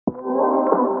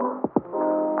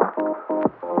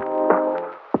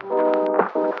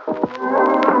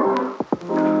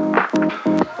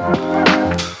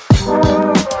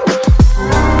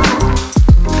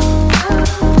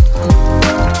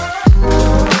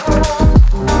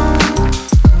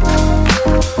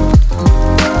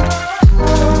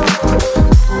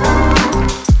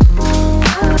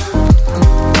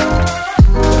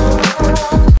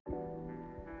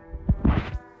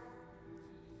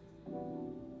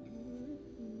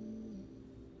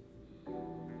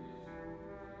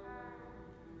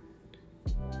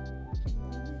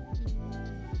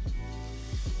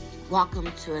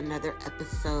Welcome to another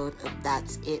episode of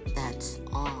That's It, That's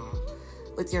All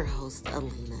with your host,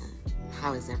 Alina.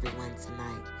 How is everyone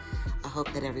tonight? I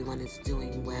hope that everyone is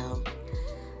doing well.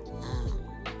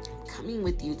 Coming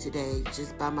with you today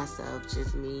just by myself,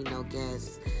 just me, no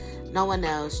guests, no one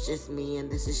else, just me. And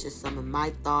this is just some of my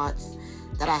thoughts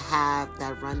that I have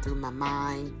that run through my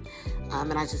mind.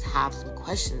 And I just have some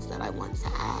questions that I want to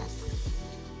ask.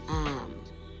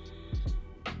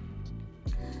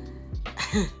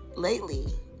 Lately,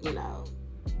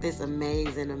 this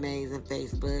amazing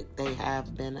Facebook, they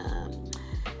have been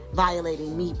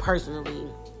violating me personally,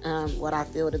 what I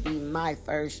feel to be my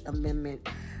First Amendment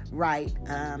right.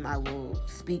 I will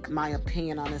speak my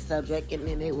opinion on the subject, and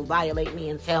then they will violate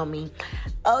me and tell me,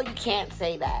 oh, you can't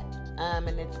say that.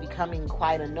 And it's becoming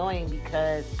quite annoying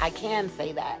because I can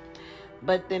say that.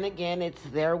 But then again, it's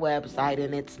their website,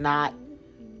 and it's not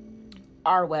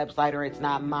our website, or it's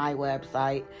not my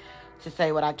website to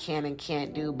say what I can and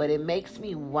can't do. But it makes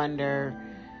me wonder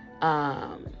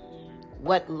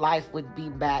what life would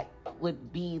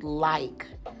be like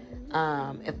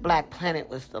if Black Planet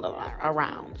was still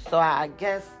around. So I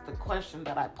guess the question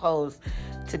that I pose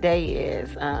today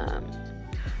is,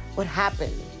 what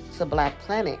happened to Black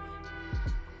Planet?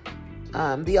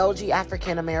 The OG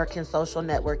African American social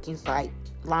networking site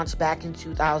launched back in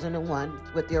 2001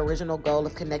 with the original goal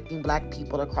of connecting Black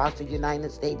people across the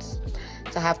United States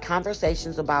to have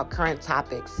conversations about current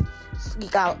topics,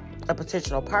 seek out a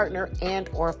potential partner, and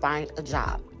or find a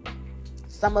job.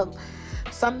 Some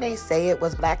may say it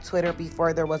was Black Twitter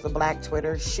before there was a Black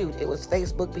Twitter. Shoot, it was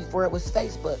Facebook before it was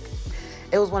Facebook.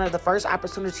 It was one of the first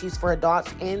opportunities for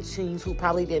adults and teens who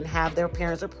probably didn't have their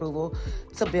parents' approval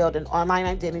to build an online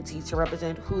identity to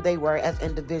represent who they were as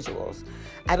individuals.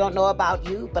 I don't know about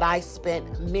you, but I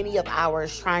spent many of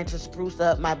hours trying to spruce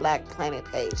up my Black Planet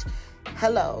page.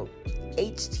 Hello,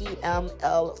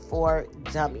 HTML for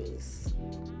Dummies.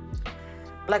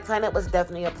 Black Planet was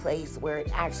definitely a place where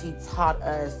it actually taught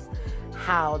us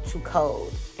how to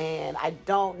code. And I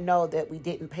don't know that we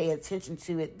didn't pay attention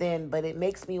to it then, but it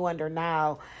makes me wonder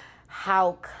now,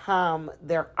 how come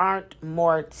there aren't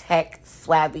more tech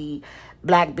savvy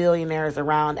Black billionaires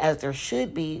around as there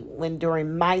should be, when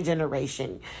during my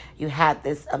generation you had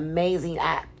this amazing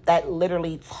app that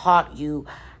literally taught you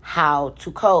how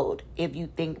to code. If you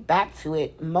think back to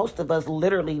it, most of us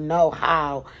literally know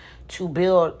how to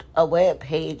build a web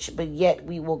page, but yet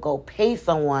we will go pay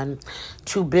someone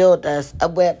to build us a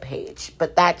web page.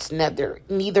 But that's neither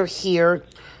here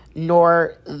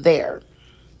nor there.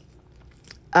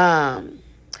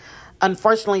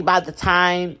 Unfortunately, by the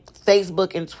time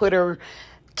Facebook and Twitter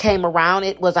came around,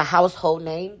 it was a household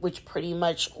name, which pretty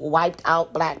much wiped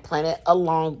out Black Planet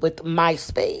along with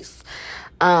MySpace.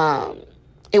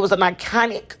 It was an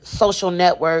iconic social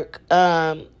network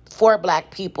for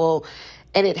Black people,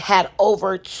 and it had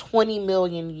over 20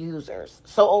 million users.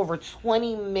 So over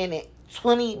 20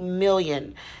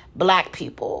 million Black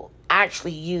people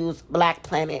actually use Black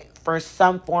Planet for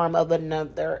some form of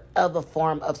a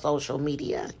form of social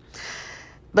media.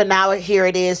 But now here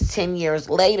it is 10 years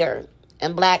later,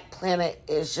 and Black Planet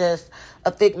is just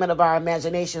a figment of our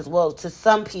imaginations. Well, to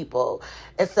some people,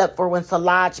 except for when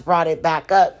Solange brought it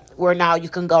back up, where now you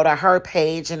can go to her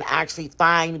page and actually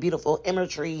find beautiful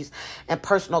imageries and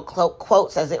personal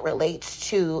quotes as it relates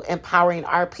to empowering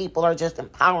our people or just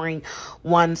empowering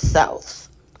oneself.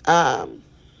 So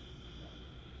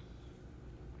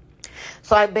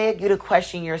I beg you to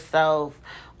question yourself.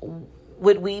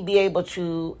 Would we be able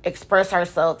to express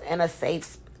ourselves in a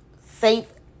safe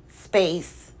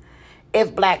space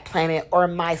if Black Planet or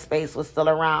MySpace was still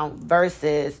around,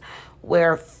 versus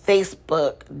where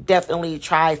Facebook definitely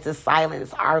tries to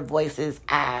silence our voices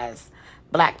as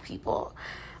Black people?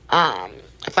 I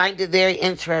find it very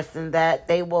interesting that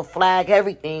they will flag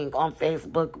everything on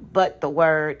Facebook but the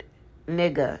word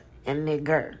nigga and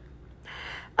nigger.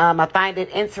 I find it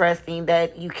interesting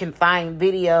that you can find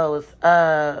videos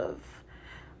of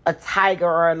a tiger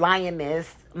or a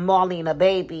lioness mauling a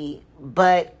baby,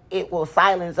 but it will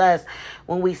silence us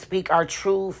when we speak our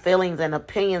true feelings and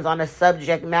opinions on a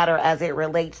subject matter as it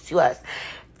relates to us.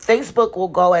 Facebook will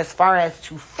go as far as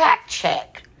to fact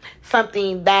check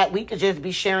something that we could just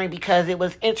be sharing because it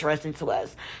was interesting to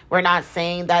us. We're not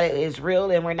saying that it is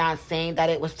real, and we're not saying that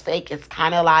it was fake. It's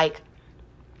kind of like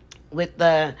with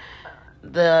the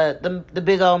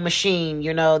big old machine,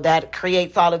 that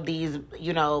creates all of these,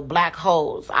 black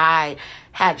holes. I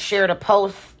had shared a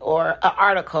post or an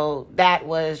article that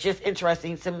was just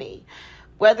interesting to me.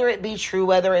 Whether it be true,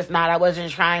 whether it's not, I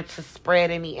wasn't trying to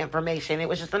spread any information. It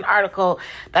was just an article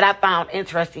that I found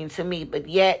interesting to me, but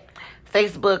yet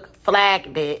Facebook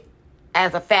flagged it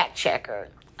as a fact checker.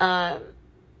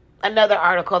 Another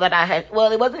article that I had,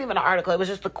 well, it wasn't even an article, it was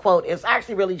just a quote. It's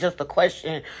actually really just a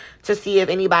question to see if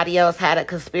anybody else had a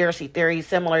conspiracy theory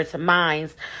similar to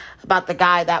mine's about the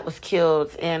guy that was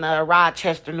killed in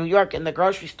Rochester, New York, in the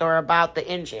grocery store about the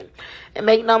engine. And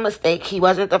make no mistake, he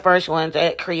wasn't the first one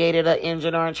that created an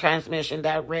engine or a transmission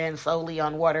that ran solely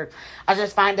on water. I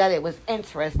just find that it was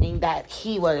interesting that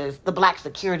he was the black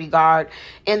security guard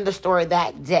in the store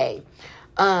that day.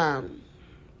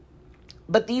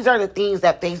 But these are the things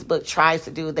that Facebook tries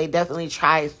to do. They definitely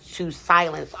try to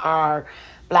silence our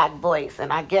black voice.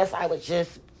 And I guess I would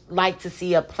just like to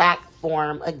see a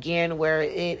platform again where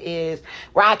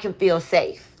I can feel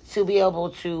safe to be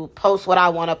able to post what I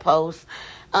want to post,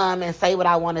 and say what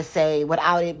I want to say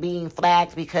without it being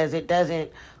flagged because it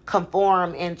doesn't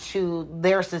conform into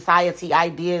their society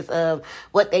ideas of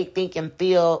what they think and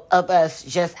feel of us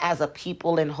just as a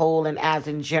people in whole and as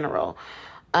in general.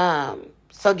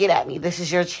 So get at me. This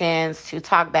is your chance to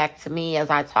talk back to me as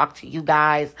I talk to you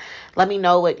guys. Let me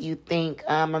know what you think.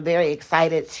 I'm very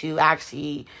excited to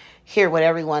actually hear what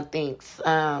everyone thinks.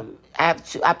 I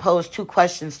posed 2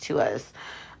 questions to us.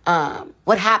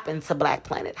 What happened to Black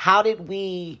Planet? How did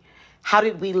we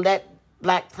let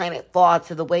Black Planet fall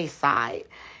to the wayside?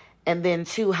 And then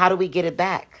 2, how do we get it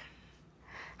back?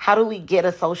 How do we get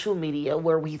a social media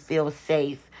where we feel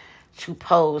safe to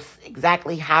post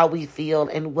exactly how we feel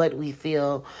and what we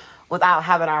feel without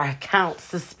having our account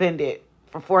suspended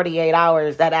for 48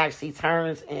 hours that actually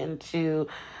turns into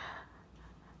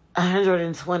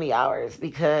 120 hours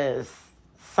because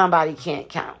somebody can't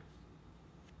count?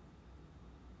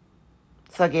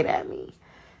 So get at me.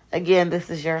 Again, this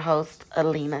is your host,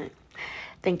 Alina.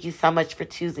 Thank you so much for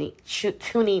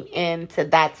tuning in to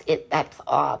That's It, That's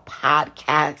All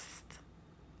podcast.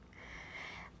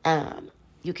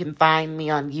 You can find me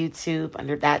on YouTube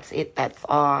under That's It, That's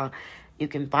All. You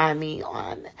can find me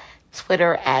on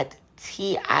Twitter at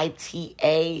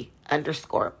TITA_podcast.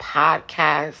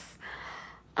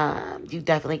 You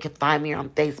definitely can find me on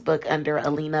Facebook under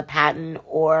Alina Patton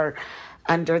or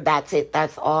under That's It,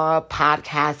 That's All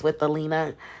podcast with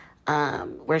Alina.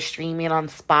 We're streaming on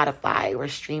Spotify. We're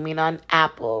streaming on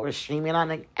Apple. We're streaming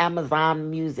on Amazon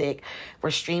Music.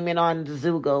 We're streaming on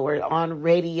Zugo. We're on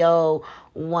Radio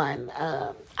 1.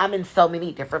 I'm in so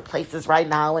many different places right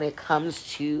now when it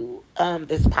comes to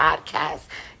this podcast.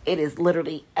 It is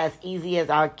literally as easy as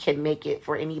I can make it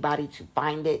for anybody to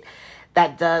find it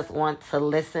that does want to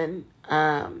listen.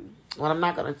 Well, I'm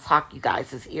not going to talk you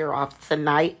guys' ear off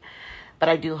tonight, but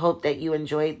I do hope that you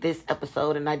enjoyed this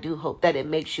episode, and I do hope that it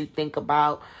makes you think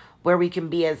about where we can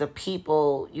be as a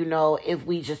people, if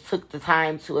we just took the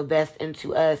time to invest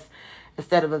into us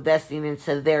instead of investing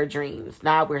into their dreams.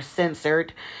 Now we're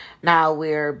censored. Now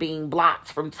we're being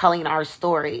blocked from telling our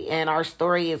story, and our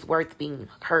story is worth being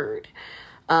heard.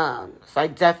 So I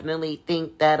definitely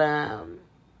think that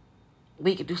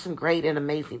we could do some great and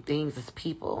amazing things as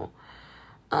people.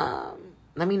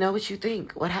 Let me know what you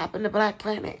think. What happened to Black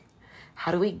Planet?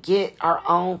 How do we get our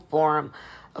own form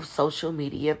of social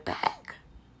media back?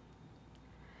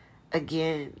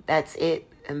 Again, that's it,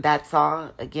 and that's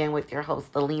all. Again, with your host,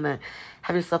 Alina.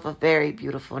 Have yourself a very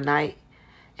beautiful night.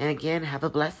 And again, have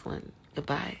a blessed one.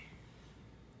 Goodbye.